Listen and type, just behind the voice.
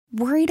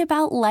Worried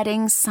about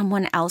letting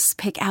someone else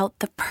pick out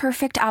the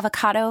perfect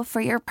avocado for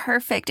your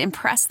perfect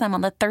impress them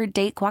on the third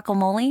date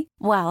guacamole?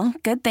 Well,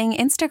 good thing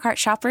Instacart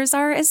shoppers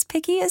are as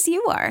picky as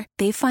you are.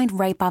 They find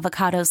ripe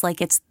avocados like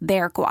it's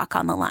their guac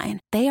on the line.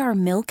 They are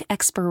milk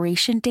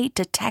expiration date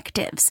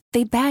detectives.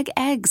 They bag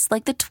eggs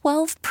like the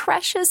 12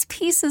 precious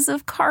pieces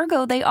of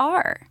cargo they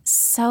are.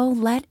 So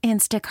let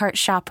Instacart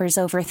shoppers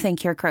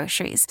overthink your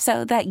groceries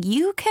so that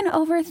you can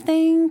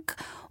overthink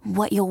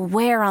what you'll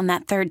wear on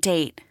that third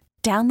date.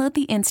 Download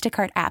the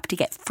Instacart app to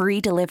get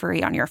free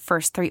delivery on your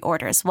first 3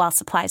 orders while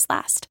supplies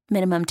last.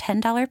 Minimum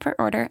 $10 per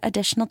order.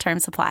 Additional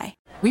terms apply.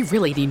 We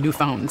really need new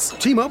phones.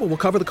 T-Mobile will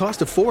cover the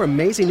cost of 4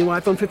 amazing new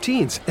iPhone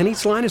 15s, and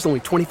each line is only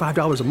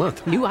 $25 a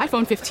month. New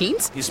iPhone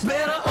 15s? It's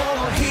better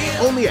over here.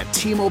 Only at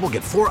T-Mobile,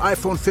 get 4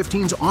 iPhone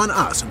 15s on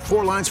us and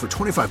 4 lines for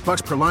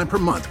 $25 per line per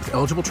month with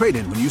eligible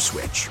trade-in when you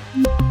switch.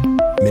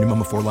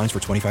 Minimum of 4 lines for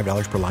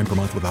 $25 per line per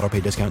month with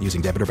autopay discount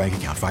using debit or bank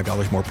account.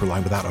 $5 more per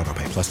line without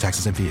autopay, plus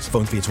taxes and fees.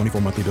 Phone fee at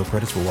 24 monthly bill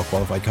credits for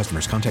well-qualified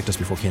customers. Contact us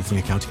before canceling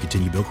account to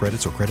continue bill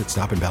credits or credit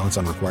stop and balance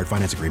on required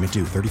finance agreement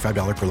due.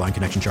 $35 per line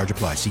connection charge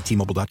applies. See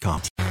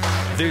T-Mobile.com.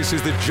 This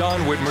is the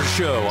John Whitmer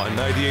Show on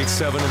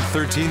 98.7 and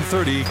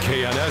 1330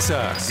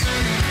 KNSS.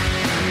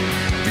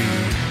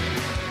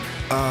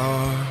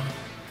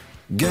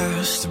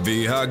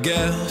 Be our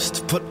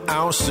guest, put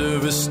our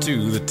service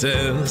to the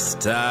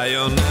test. Tie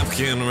your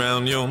napkin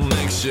around your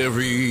neck,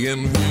 Sherry,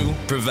 and we'll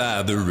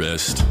provide the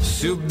rest.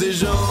 Soup du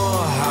jour,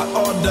 hot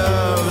hors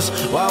d'oeuvres,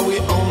 while we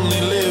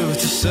only live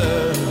to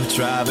serve.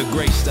 Try the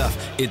great stuff,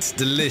 it's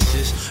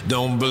delicious.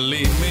 Don't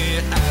believe me,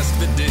 ask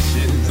the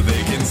dishes,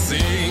 they can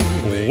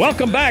sing.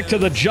 Welcome back to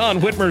the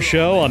John Whitmer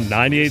Show on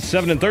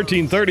 98.7 and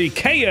 1330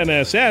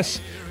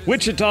 KNSS,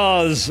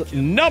 Wichita's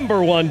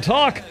 #1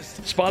 talk.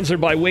 Sponsored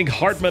by Wink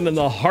Hartman and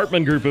the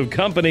Hartman Group of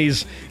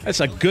Companies.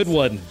 That's a good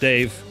one,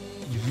 Dave.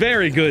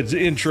 Very good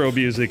intro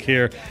music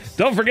here.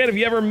 Don't forget, if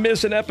you ever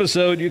miss an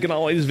episode, you can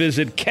always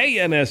visit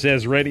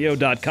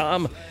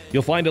knssradio.com.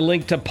 You'll find a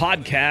link to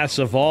podcasts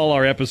of all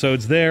our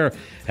episodes there.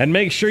 And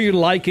make sure you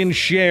like and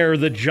share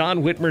the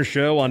John Whitmer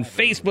Show on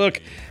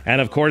Facebook.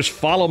 And, of course,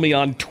 follow me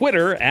on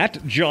Twitter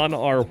at John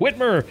R.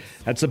 Whitmer.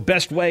 That's the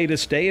best way to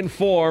stay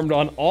informed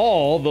on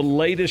all the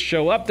latest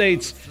show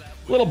updates.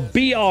 Little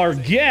Be Our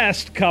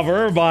Guest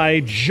cover by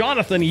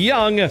Jonathan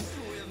Young.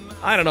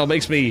 I don't know,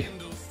 makes me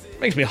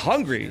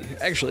hungry,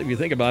 actually, if you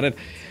think about it.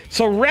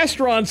 So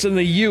restaurants in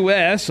the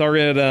U.S. are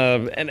in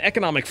an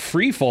economic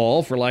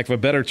freefall, for lack of a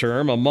better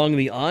term, among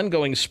the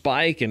ongoing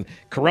spike in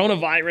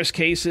coronavirus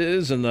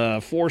cases and the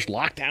forced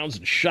lockdowns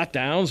and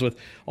shutdowns, with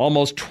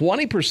almost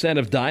 20%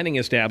 of dining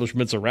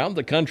establishments around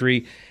the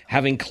country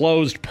having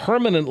closed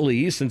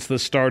permanently since the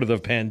start of the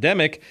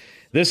pandemic.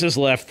 This has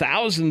left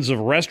thousands of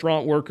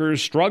restaurant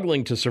workers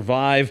struggling to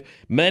survive,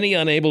 many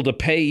unable to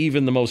pay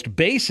even the most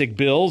basic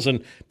bills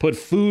and put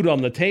food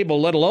on the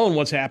table, let alone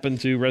what's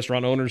happened to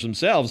restaurant owners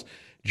themselves.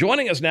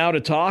 Joining us now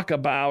to talk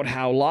about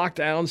how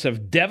lockdowns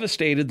have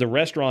devastated the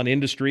restaurant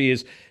industry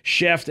is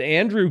Chef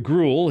Andrew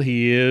Gruel.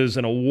 He is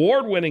an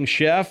award-winning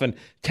chef and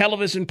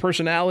television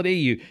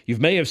personality. You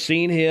may have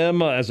seen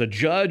him as a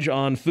judge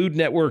on Food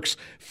Network's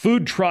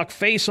Food Truck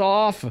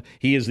Face-Off.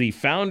 He is the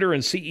founder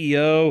and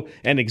CEO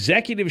and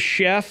executive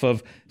chef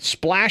of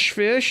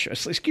Slapfish,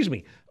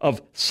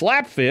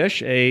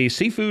 a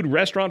seafood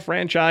restaurant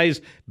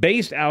franchise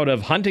based out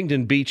of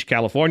Huntington Beach,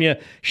 California.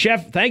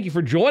 Chef, thank you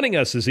for joining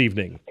us this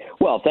evening.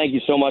 Well, thank you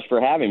so much for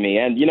having me.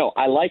 And,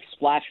 I like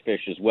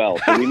Splashfish as well,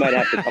 so we might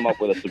have to come up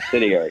with a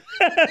subsidiary.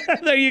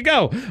 There you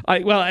go.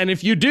 And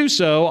if you do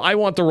so, I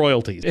want the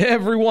royalties.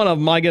 Every one of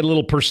them, I get a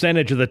little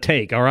percentage of the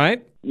take, all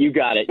right? You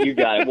got it.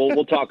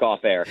 We'll talk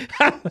off air.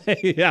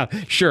 Yeah,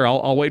 sure.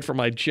 I'll wait for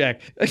my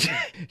check.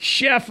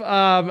 Chef,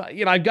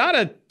 I've got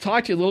to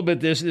talk to you a little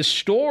bit. This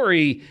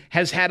story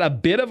has had a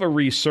bit of a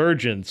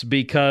resurgence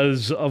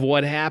because of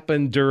what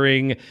happened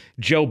during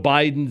Joe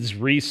Biden's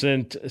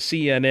recent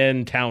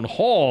CNN town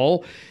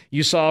hall.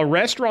 You saw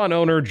restaurant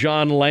owner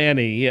John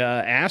Lanny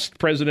asked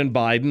President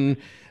Biden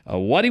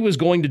what he was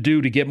going to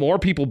do to get more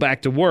people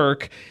back to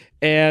work.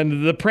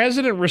 And the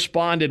president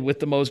responded with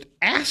the most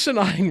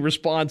asinine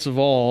response of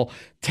all,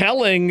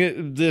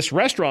 telling this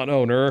restaurant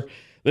owner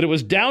that it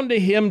was down to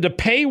him to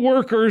pay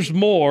workers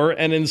more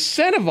and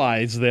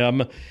incentivize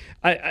them.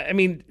 I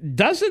mean,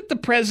 doesn't the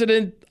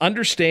president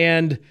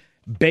understand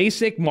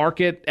basic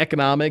market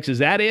economics? Is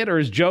that it? Or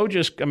is Joe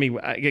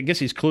I guess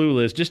he's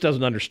clueless, just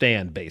doesn't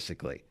understand,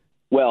 basically?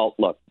 Well,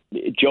 look,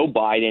 Joe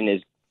Biden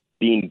is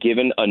being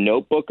given a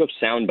notebook of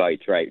sound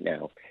bites right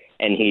now.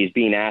 And he's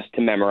being asked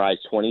to memorize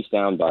 20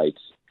 sound bites,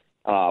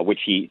 which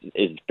he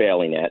is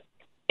failing at.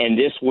 And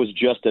this was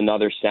just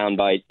another sound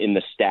bite in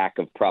the stack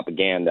of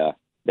propaganda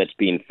that's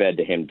being fed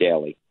to him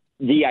daily.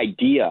 The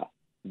idea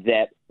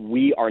that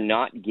we are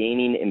not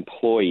gaining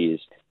employees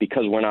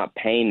because we're not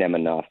paying them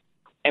enough.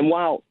 And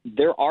while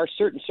there are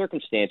certain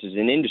circumstances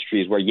in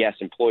industries where, yes,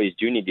 employees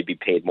do need to be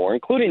paid more,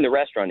 including the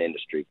restaurant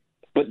industry,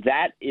 But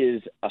that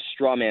is a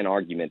straw man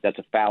argument. That's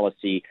a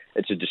fallacy.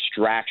 It's a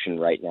distraction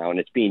right now, and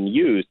it's being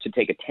used to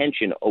take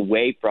attention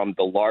away from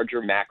the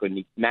larger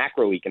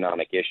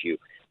macroeconomic issue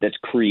that's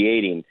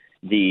creating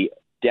the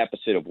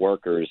deficit of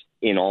workers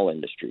in all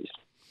industries.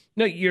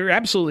 No, you're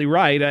absolutely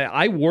right.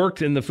 I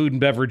worked in the food and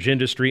beverage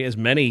industry, as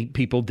many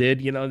people did.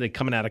 You know, they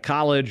coming out of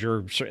college,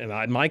 or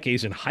in my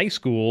case, in high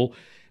school,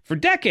 for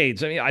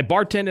decades. I mean, I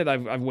bartended,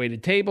 I've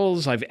waited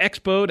tables, I've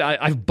expoed,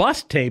 I've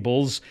bussed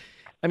tables.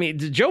 I mean,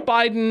 did Joe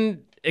Biden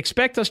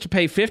expect us to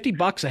pay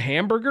 $50 a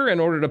hamburger in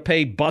order to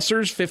pay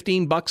bussers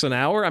 $15 an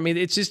hour? I mean,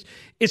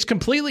 it's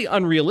completely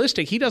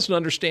unrealistic. He doesn't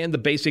understand the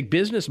basic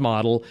business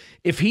model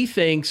if he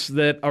thinks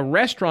that a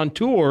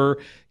restaurateur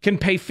can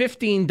pay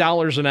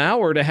 $15 an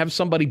hour to have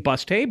somebody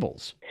bus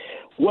tables.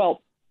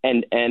 Well,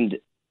 and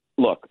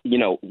look, you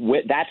know,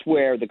 that's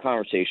where the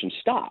conversation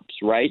stops,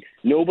 right?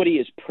 Nobody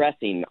is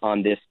pressing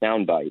on this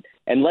soundbite,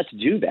 and let's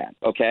do that,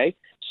 okay?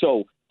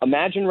 So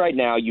imagine right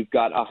now you've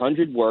got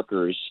 100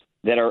 workers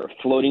that are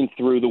floating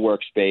through the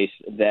workspace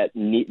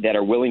that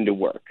are willing to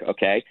work,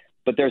 okay?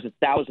 But there's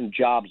 1,000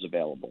 jobs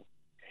available.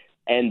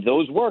 And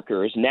those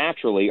workers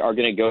naturally are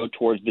going to go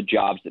towards the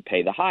jobs that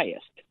pay the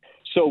highest.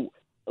 So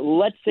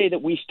let's say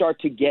that we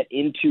start to get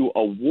into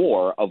a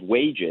war of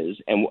wages,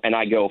 and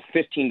I go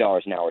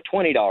 $15 an hour,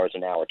 $20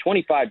 an hour,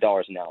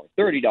 $25 an hour,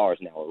 $30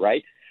 an hour,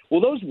 right?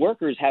 Well, those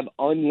workers have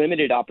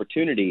unlimited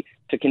opportunity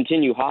to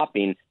continue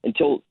hopping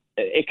until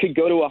it could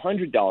go to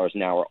 $100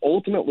 an hour.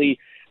 Ultimately,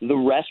 the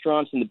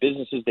restaurants and the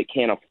businesses that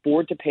can't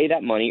afford to pay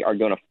that money are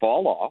going to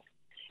fall off.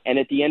 And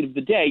at the end of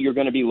the day, you're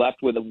going to be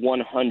left with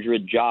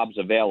 100 jobs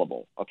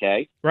available,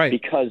 okay? Right.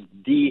 Because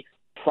the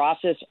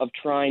process of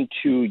trying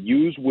to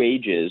use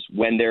wages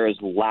when there is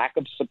lack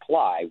of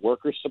supply,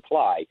 worker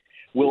supply,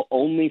 will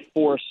only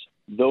force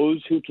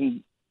those who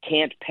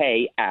can't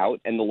pay out,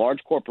 and the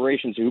large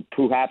corporations who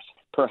perhaps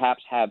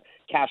have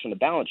cash on the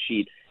balance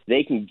sheet,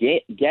 they can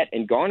get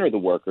and garner the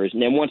workers,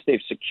 and then once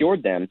they've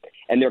secured them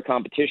and their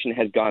competition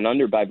has gone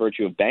under by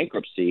virtue of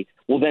bankruptcy,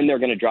 well, then they're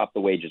going to drop the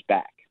wages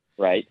back,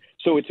 right?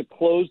 So it's a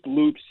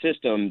closed-loop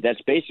system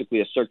that's basically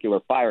a circular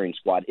firing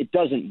squad. It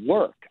doesn't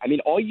work. I mean,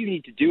 all you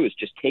need to do is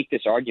just take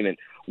this argument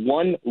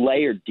one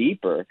layer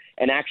deeper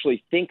and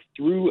actually think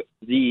through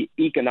the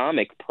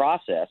economic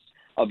process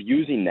of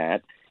using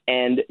that,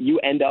 and you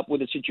end up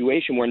with a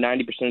situation where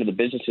 90% of the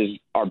businesses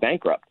are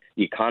bankrupt.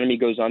 The economy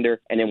goes under,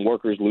 and then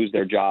workers lose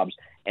their jobs,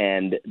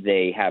 and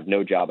they have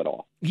no job at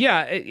all.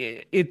 Yeah,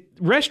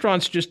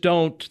 restaurants just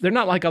don't, they're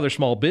not like other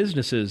small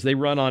businesses. They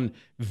run on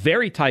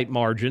very tight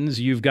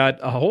margins. You've got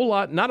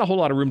not a whole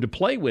lot of room to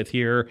play with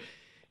here.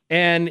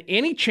 And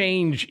any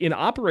change in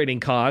operating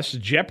costs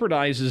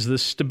jeopardizes the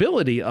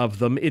stability of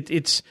them.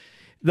 It's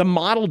the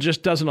model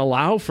just doesn't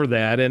allow for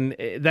that. And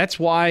that's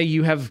why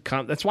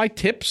that's why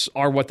tips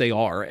are what they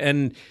are.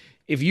 And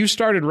if you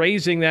started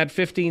raising that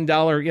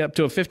 $15 up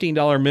to a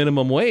 $15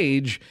 minimum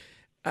wage,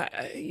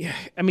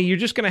 I mean, you're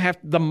just going to have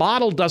 – the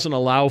model doesn't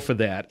allow for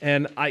that.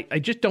 And I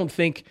just don't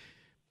think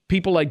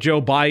people like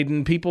Joe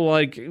Biden, people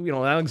like,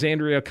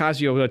 Alexandria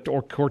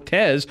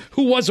Ocasio-Cortez,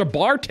 who was a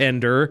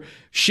bartender,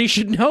 she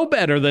should know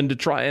better than to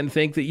try and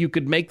think that you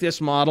could make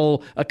this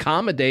model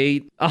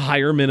accommodate a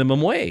higher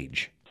minimum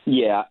wage.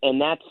 Yeah,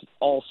 and that's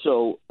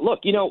also –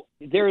 look,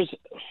 there's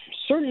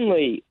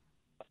certainly –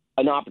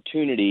 an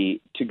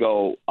opportunity to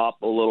go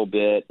up a little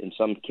bit. In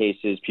some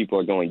cases, people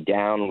are going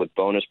down with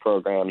bonus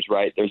programs,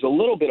 right? There's a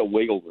little bit of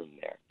wiggle room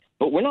there,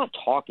 but we're not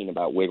talking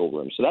about wiggle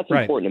room. So that's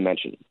important to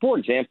mention. For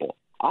example,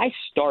 I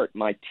start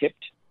my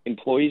tipped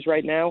employees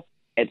right now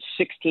at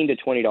 $16 to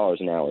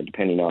 $20 an hour,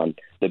 depending on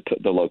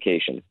the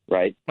location,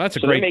 right? That's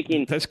They're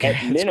making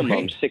at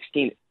minimum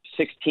 $16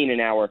 an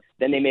hour.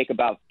 Then they make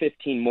about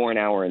 $15 more an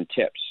hour in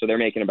tips. So they're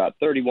making about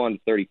 $31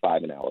 to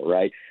 $35 an hour,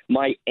 right?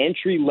 My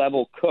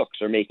entry-level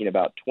cooks are making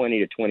about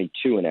 $20 to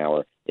 $22 an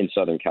hour in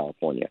Southern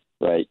California,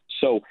 right?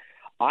 So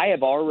I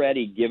have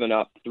already given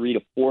up 3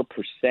 to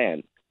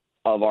 4%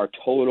 of our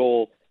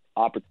total,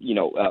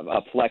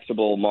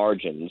 flexible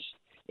margins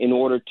in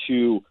order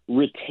to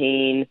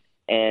retain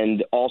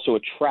and also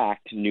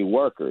attract new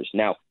workers.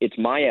 Now, it's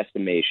my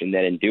estimation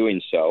that in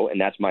doing so, and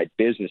that's my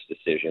business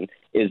decision,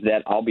 is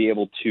that I'll be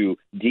able to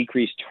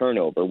decrease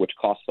turnover, which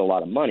costs a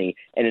lot of money,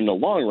 and in the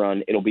long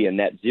run, it'll be a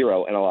net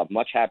zero, and I'll have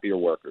much happier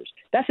workers.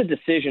 That's a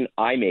decision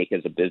I make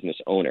as a business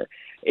owner.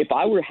 If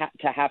I were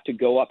to have to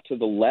go up to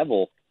the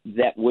level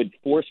that would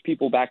force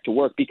people back to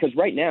work, because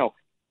right now,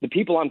 the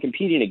people I'm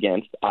competing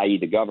against, i.e.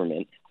 the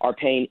government, are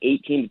paying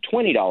 $18 to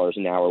 $20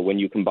 an hour when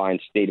you combine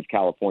state of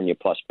California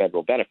plus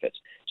federal benefits.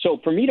 So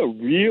for me to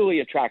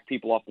really attract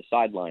people off the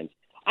sidelines,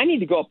 I need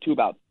to go up to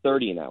about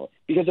 $30 an hour.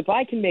 Because if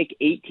I can make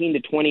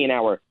 $18 to $20 an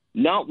hour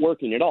not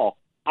working at all,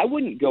 I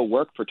wouldn't go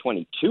work for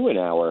 $22 an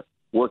hour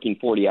working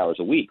 40 hours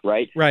a week,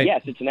 right? Right.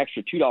 Yes, it's an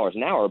extra $2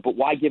 an hour, but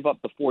why give up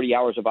the 40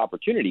 hours of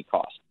opportunity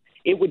cost?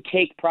 It would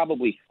take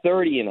probably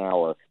 $30 an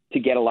hour to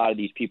get a lot of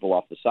these people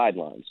off the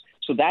sidelines.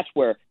 So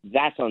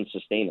that's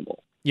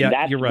unsustainable. Yeah, and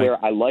that's you're right.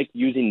 where I like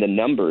using the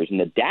numbers and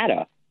the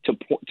data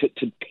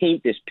to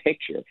paint this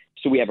picture,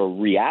 so we have a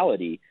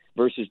reality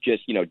versus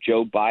just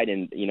Joe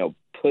Biden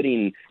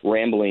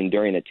rambling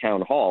during a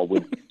town hall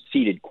with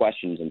seated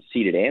questions and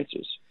seated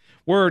answers.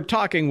 We're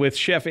talking with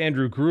Chef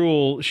Andrew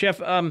Gruel. Chef,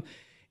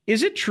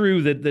 is it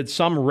true that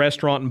some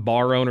restaurant and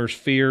bar owners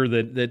fear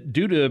that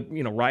due to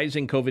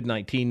rising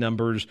COVID-19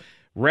 numbers,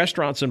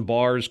 restaurants and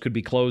bars could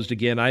be closed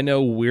again? I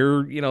know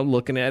we're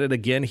looking at it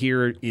again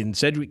here in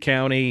Sedgwick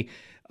County.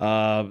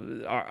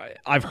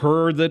 I've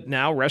heard that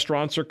now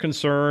restaurants are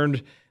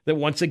concerned that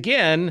once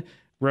again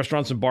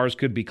restaurants and bars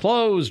could be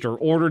closed or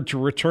ordered to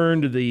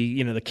return to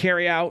the the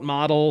carry-out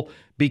model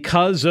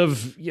because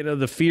of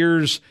the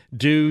fears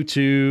due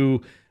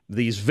to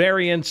these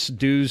variants,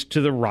 due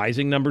to the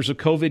rising numbers of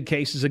COVID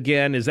cases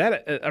again. Is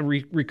that a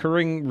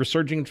recurring,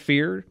 resurging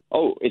fear?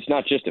 Oh, it's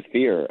not just a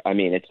fear. I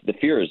mean, the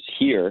fear is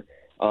here,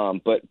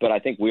 but I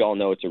think we all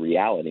know it's a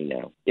reality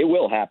now. It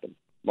will happen.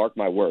 Mark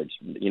my words.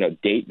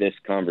 Date this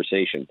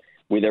conversation.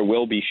 There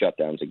will be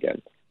shutdowns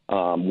again,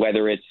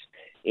 whether it's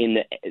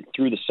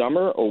through the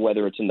summer or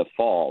whether it's in the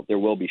fall. There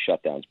will be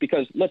shutdowns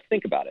because let's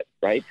think about it,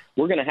 right?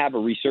 We're going to have a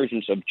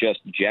resurgence of just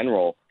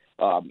general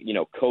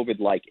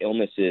COVID-like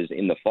illnesses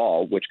in the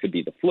fall, which could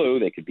be the flu,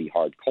 they could be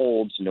hard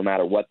colds, no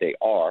matter what they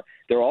are,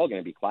 they're all going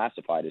to be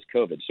classified as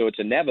COVID. So it's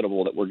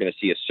inevitable that we're going to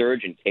see a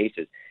surge in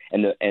cases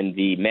and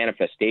the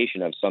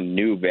manifestation of some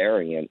new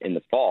variant in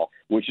the fall,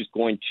 which is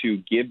going to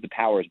give the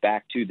powers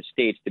back to the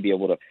states to be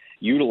able to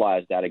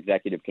utilize that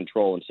executive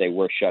control and say,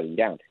 we're shutting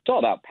down. It's all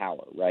about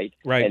power, right?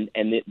 Right.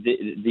 And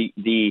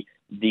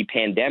the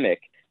pandemic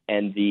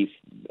and the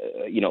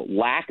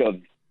lack of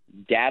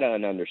data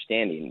and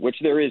understanding, which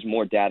there is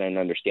more data and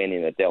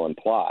understanding that they'll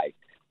imply,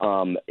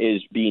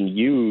 is being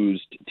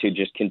used to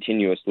just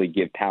continuously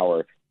give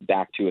power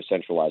back to a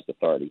centralized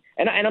authority.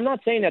 And I'm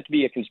not saying that to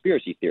be a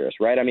conspiracy theorist,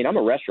 right? I mean, I'm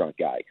a restaurant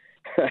guy.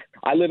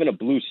 I live in a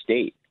blue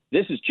state.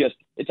 This is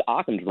it's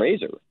Occam's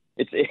razor.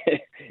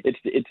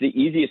 It's the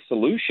easiest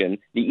solution,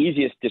 the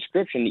easiest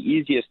description, the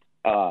easiest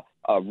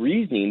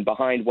reasoning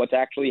behind what's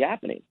actually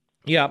happening.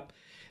 Yeah.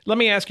 Let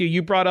me ask you,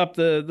 you brought up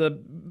the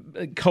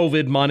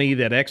COVID money,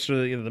 that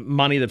extra the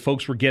money that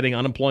folks were getting,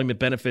 unemployment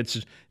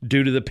benefits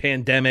due to the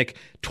pandemic.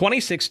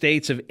 26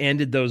 states have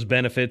ended those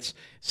benefits.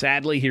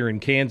 Sadly, here in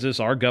Kansas,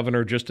 our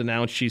governor just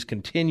announced she's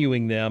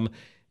continuing them.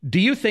 Do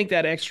you think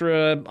that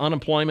extra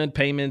unemployment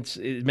payments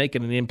is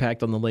making an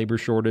impact on the labor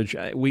shortage?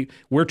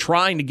 We're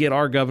trying to get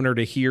our governor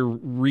to hear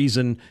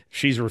reason.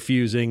 She's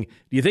refusing.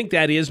 Do you think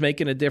that is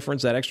making a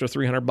difference, that extra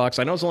 $300?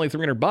 I know it's only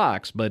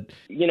 $300, but...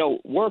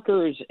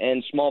 workers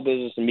and small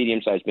business and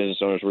medium-sized business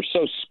owners were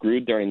so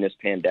screwed during this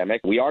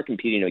pandemic. We are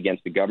competing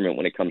against the government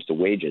when it comes to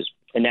wages,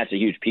 and that's a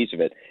huge piece of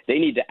it. They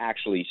need to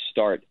actually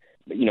start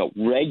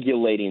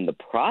regulating the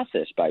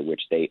process by which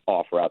they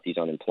offer out these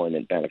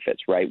unemployment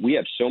benefits, right? We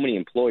have so many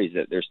employees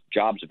that there's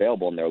jobs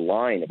available and they're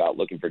lying about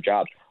looking for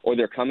jobs, or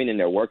they're coming in,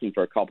 they're working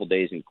for a couple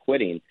days and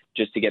quitting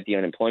just to get the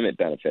unemployment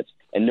benefits,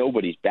 and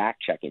nobody's back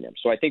checking them.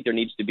 So I think there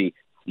needs to be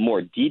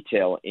more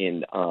detail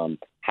in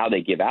how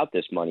they give out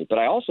this money. But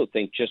I also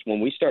think just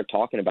when we start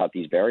talking about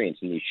these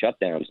variants and these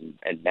shutdowns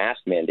and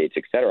mask mandates,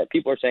 et cetera,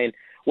 people are saying,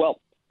 well,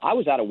 I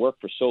was out of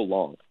work for so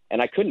long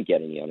and I couldn't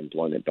get any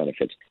unemployment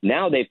benefits.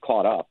 Now they've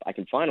caught up. I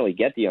can finally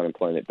get the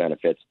unemployment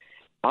benefits.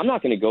 I'm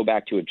not going to go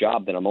back to a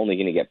job that I'm only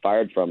going to get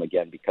fired from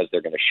again because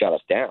they're going to shut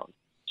us down.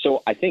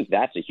 So I think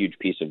that's a huge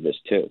piece of this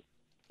too.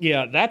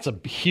 Yeah, that's a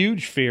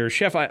huge fear.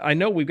 Chef, I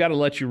know we've got to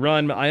let you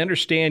run. I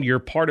understand you're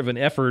part of an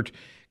effort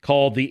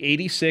called the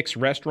 86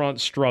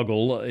 Restaurant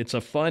Struggle. It's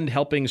a fund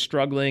helping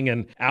struggling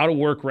and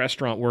out-of-work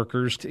restaurant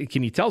workers.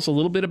 Can you tell us a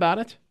little bit about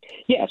it?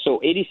 Yeah, so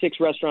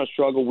 86 Restaurant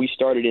Struggle, we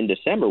started in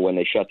December when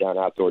they shut down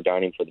outdoor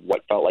dining for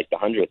what felt like the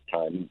 100th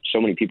time. So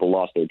many people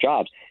lost their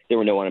jobs. There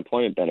were no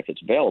unemployment benefits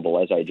available,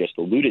 as I just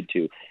alluded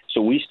to.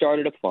 So we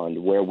started a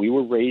fund where we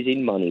were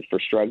raising money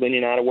for struggling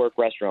and out-of-work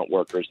restaurant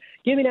workers,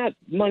 giving out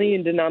money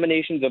in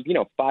denominations of,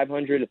 $500,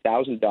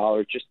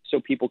 $1,000, just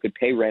so people could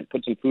pay rent,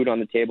 put some food on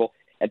the table,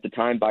 at the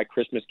time buy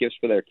Christmas gifts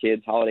for their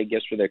kids, holiday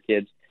gifts for their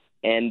kids,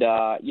 and,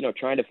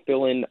 trying to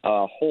fill in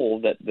a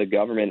hole that the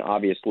government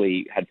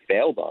obviously had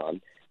failed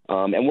on.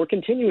 And we're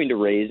continuing to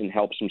raise and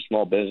help some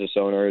small business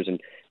owners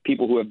and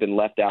people who have been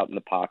left out in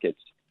the pockets,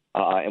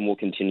 and we'll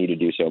continue to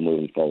do so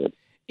moving forward.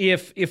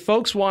 If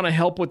folks want to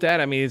help with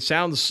that, I mean, it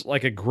sounds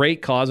like a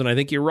great cause, and I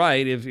think you're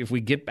right. If we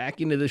get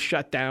back into the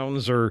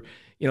shutdowns or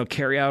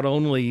carry out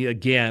only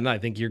again, I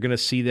think you're going to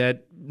see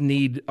that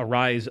need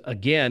arise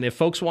again. If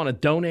folks want to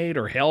donate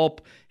or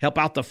help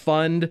out the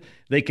fund,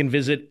 they can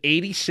visit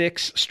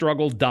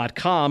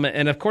 86struggle.com.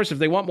 And of course, if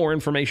they want more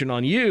information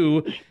on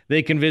you,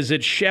 they can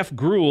visit Chef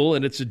Gruel,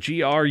 and it's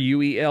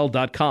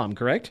GRUEL.com,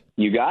 correct?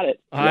 You got it.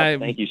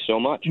 Thank you so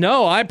much.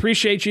 No, I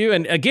appreciate you.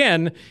 And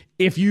again,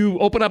 if you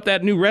open up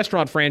that new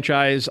restaurant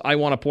franchise, I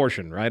want a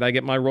portion, right? I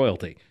get my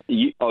royalty.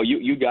 You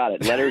got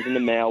it. Letters in the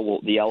mail,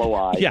 the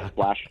LOI, yeah.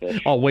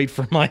 Splashfish. I'll wait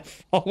for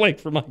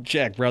my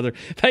check, brother.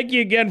 Thank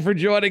you again for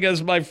joining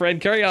us, my friend.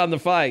 Carry on the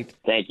fight.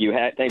 Thank you.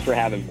 Thanks for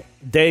having me.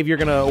 Dave, you're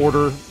going to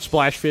order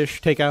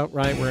Splashfish takeout,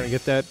 right? We're going to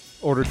get that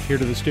ordered here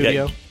to the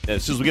studio. Yeah,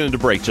 as soon as we get into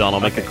break, John, I'll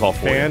make a call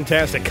for you.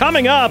 Fantastic.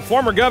 Coming up,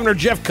 former Governor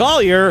Jeff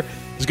Collier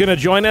is going to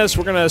join us.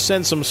 We're going to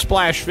send some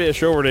splash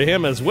fish over to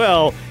him as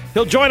well.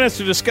 He'll join us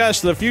to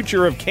discuss the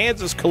future of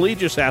Kansas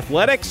collegiate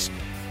athletics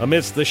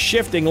amidst the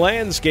shifting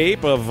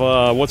landscape of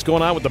what's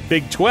going on with the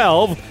Big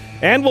 12.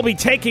 And we'll be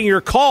taking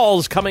your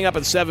calls coming up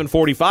at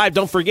 7:45.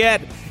 Don't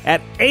forget,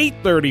 at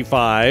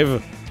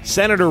 8:35,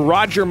 Senator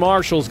Roger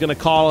Marshall is going to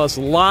call us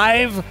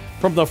live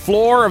from the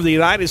floor of the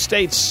United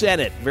States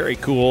Senate. Very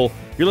cool.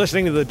 You're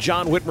listening to the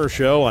John Whitmer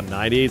Show on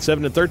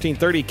 98.7 and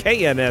 1330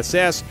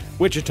 KNSS,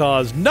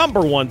 Wichita's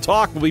 #1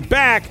 talk. We'll be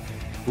back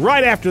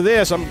right after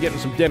this. I'm getting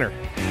some dinner.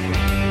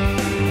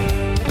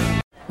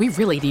 We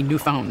really need new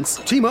phones.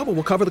 T-Mobile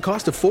will cover the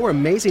cost of 4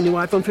 amazing new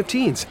iPhone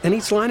 15s, and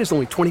each line is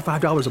only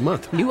 $25 a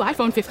month. New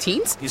iPhone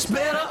 15s? It's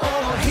better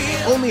over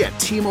here. Only at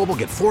T-Mobile,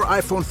 get 4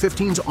 iPhone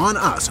 15s on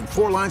us and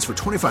 4 lines for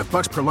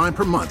 $25 per line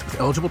per month with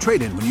eligible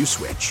trade-in when you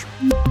switch.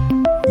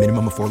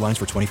 Minimum of 4 lines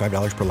for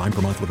 $25 per line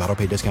per month with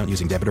auto-pay discount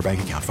using debit or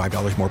bank account.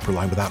 $5 more per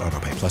line without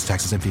auto-pay, plus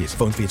taxes and fees.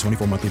 Phone fee at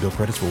 24 monthly bill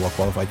credits for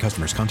well-qualified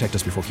customers. Contact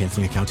us before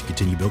canceling account to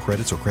continue bill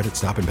credits or credit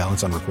stop and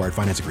balance on required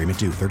finance agreement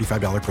due.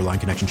 $35 per line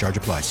connection charge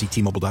applies. See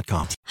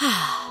T-Mobile.com.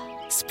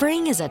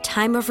 Spring is a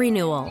time of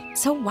renewal,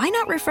 so why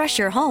not refresh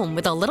your home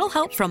with a little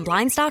help from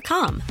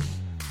Blinds.com?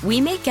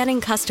 We make getting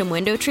custom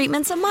window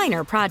treatments a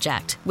minor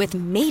project with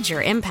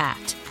major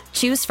impact.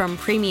 Choose from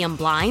premium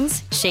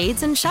blinds,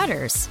 shades, and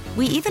shutters.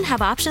 We even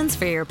have options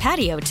for your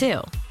patio,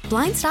 too.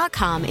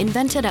 Blinds.com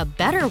invented a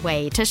better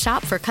way to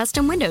shop for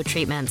custom window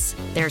treatments.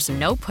 There's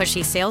no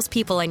pushy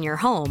salespeople in your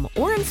home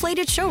or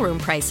inflated showroom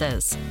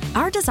prices.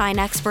 Our design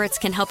experts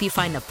can help you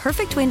find the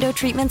perfect window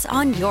treatments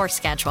on your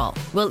schedule.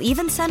 We'll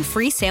even send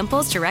free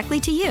samples directly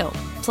to you.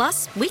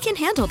 Plus, we can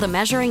handle the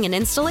measuring and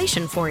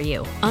installation for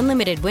you.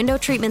 Unlimited window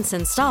treatments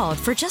installed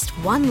for just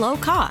one low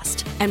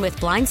cost. And with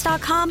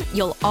Blinds.com,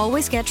 you'll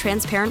always get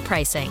transparent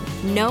pricing.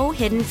 No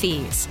hidden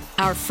fees.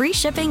 Our free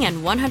shipping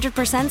and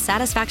 100%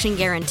 satisfaction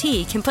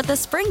guarantee can put the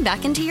spring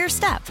back into your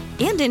step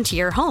and into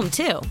your home,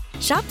 too.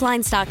 Shop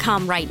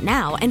Blinds.com right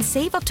now and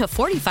save up to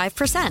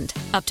 45%.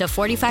 Up to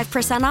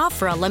 45% off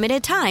for a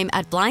limited time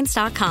at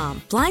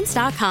Blinds.com.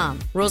 Blinds.com.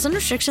 Rules and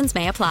restrictions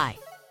may apply.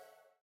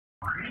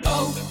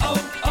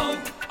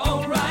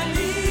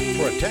 O'Reilly.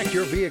 Protect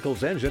your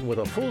vehicle's engine with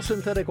a full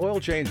synthetic oil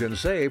change and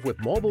save with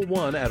Mobil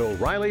 1 at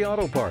O'Reilly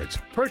Auto Parts.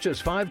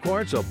 Purchase 5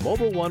 quarts of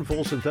Mobil 1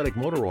 full synthetic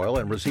motor oil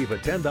and receive a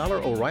 $10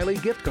 O'Reilly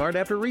gift card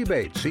after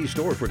rebate. See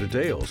store for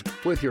details.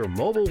 With your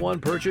Mobil 1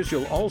 purchase,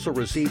 you'll also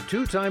receive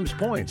 2 times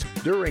points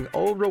during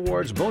O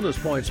Rewards Bonus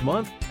Points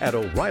Month at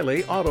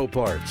O'Reilly Auto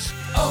Parts.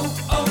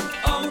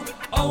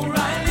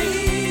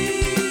 O'Reilly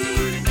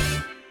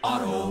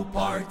Auto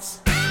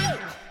Parts.